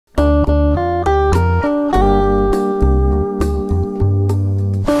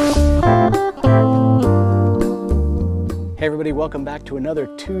Hey everybody, welcome back to another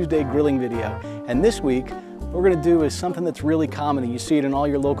Tuesday grilling video. And this week, what we're gonna do is something that's really common, and you see it in all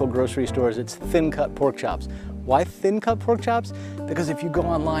your local grocery stores. It's thin cut pork chops. Why thin cut pork chops? Because if you go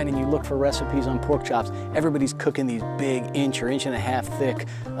online and you look for recipes on pork chops, everybody's cooking these big inch or inch and a half thick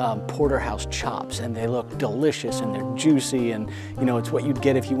porterhouse chops, and they look delicious and they're juicy, and you know, it's what you'd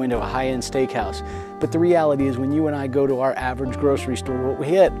get if you went to a high-end steakhouse. But the reality is when you and I go to our average grocery store, what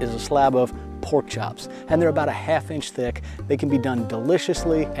we get is a slab of pork chops, and they're about a ½ inch thick. They can be done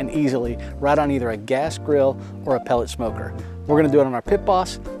deliciously and easily right on either a gas grill or a pellet smoker. We're gonna do it on our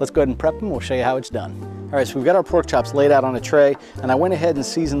PitBoss. Let's go ahead and prep them. We'll show you how it's done. All right, so we've got our pork chops laid out on a tray, and I went ahead and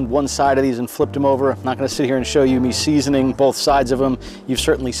seasoned one side of these and flipped them over. I'm not gonna sit here and show you me seasoning both sides of them. You've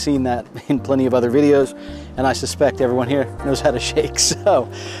certainly seen that in plenty of other videos, and I suspect everyone here knows how to shake, so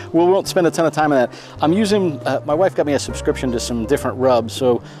we won't spend a ton of time on that. I'm using, my wife got me a subscription to some different rubs,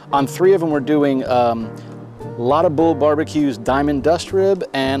 so on 3 of them we're doing Lot of Bull Barbecue's Diamond Dust Rib,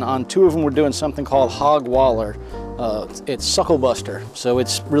 and on 2 of them we're doing something called Hog Waller. It's Suckle Buster, so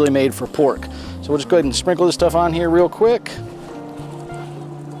it's really made for pork. So we'll just go ahead and sprinkle this stuff on here real quick.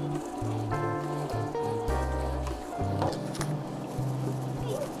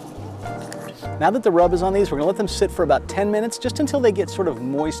 Now that the rub is on these, we're gonna let them sit for about 10 minutes, just until they get sort of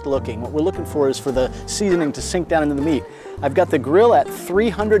moist looking. What we're looking for is for the seasoning to sink down into the meat. I've got the grill at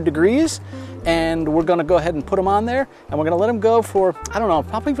 300 degrees, and we're gonna go ahead and put them on there, and we're gonna let them go for, I don't know,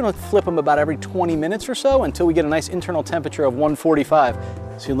 probably gonna flip them about every 20 minutes or so until we get a nice internal temperature of 145.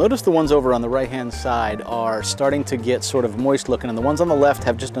 So you'll notice the ones over on the right-hand side are starting to get sort of moist looking, and the ones on the left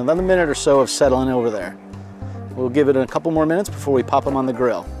have just another minute or so of settling over there. We'll give it a couple more minutes before we pop them on the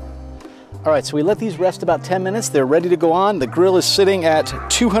grill. All right, so we let these rest about 10 minutes. They're ready to go on. The grill is sitting at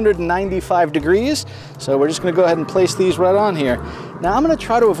 295 degrees. So we're just gonna go ahead and place these right on here. Now I'm gonna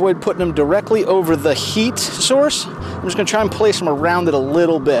try to avoid putting them directly over the heat source. I'm just gonna try and place them around it a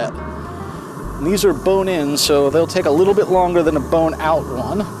little bit. And these are bone in, so they'll take a little bit longer than a bone out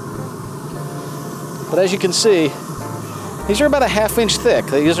one. But as you can see, these are about a ½ inch thick.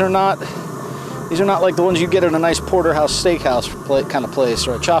 These are not like the ones you get in a nice porterhouse steakhouse kind of place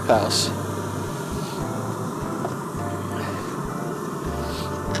or a chop house.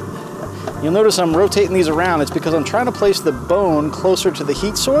 You'll notice I'm rotating these around. It's because I'm trying to place the bone closer to the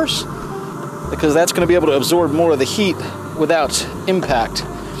heat source, because that's going to be able to absorb more of the heat without impact.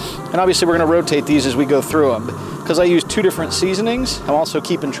 And obviously we're going to rotate these as we go through them. Because I use 2 different seasonings, I'm also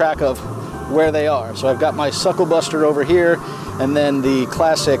keeping track of where they are. So I've got my Suckle Buster over here, and then the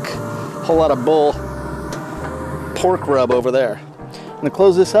classic Whole Lot of Bull pork rub over there. I'm going to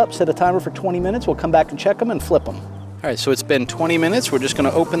close this up, set a timer for 20 minutes. We'll come back and check them and flip them. All right, so it's been 20 minutes. We're just gonna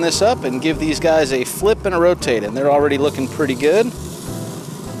open this up and give these guys a flip and a rotate, and they're already looking pretty good.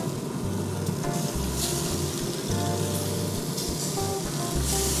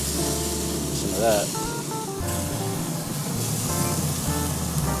 Some of that.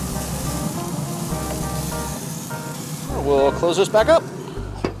 We'll close this back up.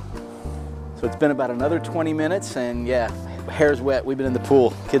 So it's been about another 20 minutes, and yeah, hair's wet. We've been in the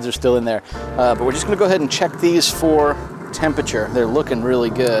pool. Kids are still in there. But we're just gonna go ahead and check these for temperature. They're looking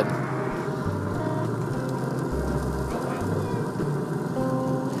really good.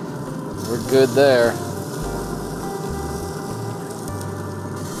 We're good there.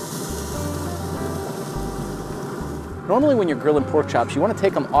 Normally when you're grilling pork chops, you want to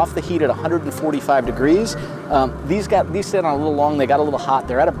take them off the heat at 145 degrees. These sit on a little long, they got a little hot.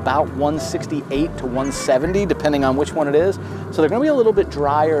 They're at about 168 to 170, depending on which one it is. So they're gonna be a little bit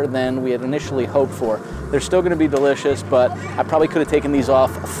drier than we had initially hoped for. They're still gonna be delicious, but I probably could have taken these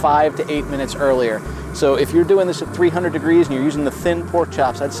off 5 to 8 minutes earlier. So if you're doing this at 300 degrees and you're using the thin pork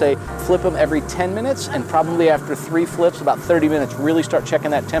chops, I'd say flip them every 10 minutes, and probably after 3 flips, about 30 minutes, really start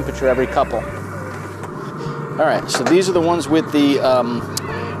checking that temperature every couple. All right, so these are the ones with the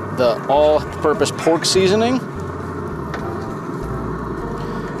all-purpose pork seasoning.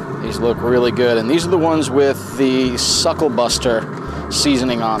 These look really good, and these are the ones with the Suckle Buster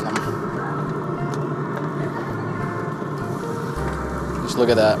seasoning on them. Just look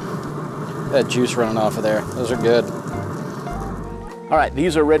at that. That juice running off of there. Those are good. All right,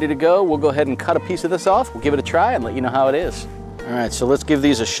 these are ready to go. We'll go ahead and cut a piece of this off. We'll give it a try and let you know how it is. All right, so let's give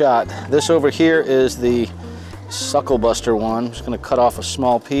these a shot. This over here is the Suckle Buster one. I'm just gonna cut off a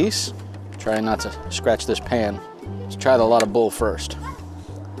small piece. Try not to scratch this pan. Let's try the Lot of Bull first.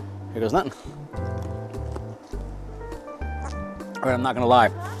 Here goes nothing. All right, I'm not gonna lie.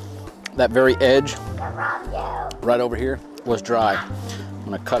 That very edge, right over here, was dry. I'm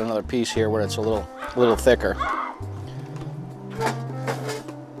gonna cut another piece here where it's a little thicker.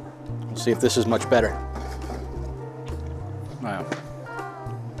 Let's see if this is much better. Wow.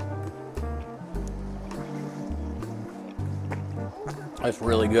 That's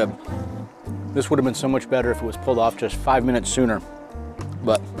really good. This would have been so much better if it was pulled off just 5 minutes sooner,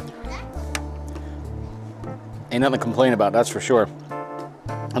 but ain't nothing to complain about, that's for sure.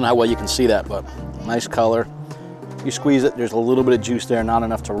 I don't know how well you can see that, but nice color. You squeeze it, there's a little bit of juice there, not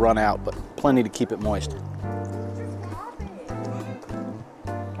enough to run out, but plenty to keep it moist.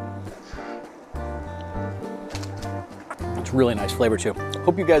 It's really nice flavor too.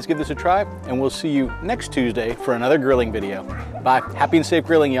 Hope you guys give this a try, and we'll see you next Tuesday for another grilling video. Bye. Happy and safe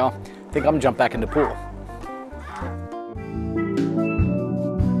grilling, y'all. I think I'm gonna jump back in the pool.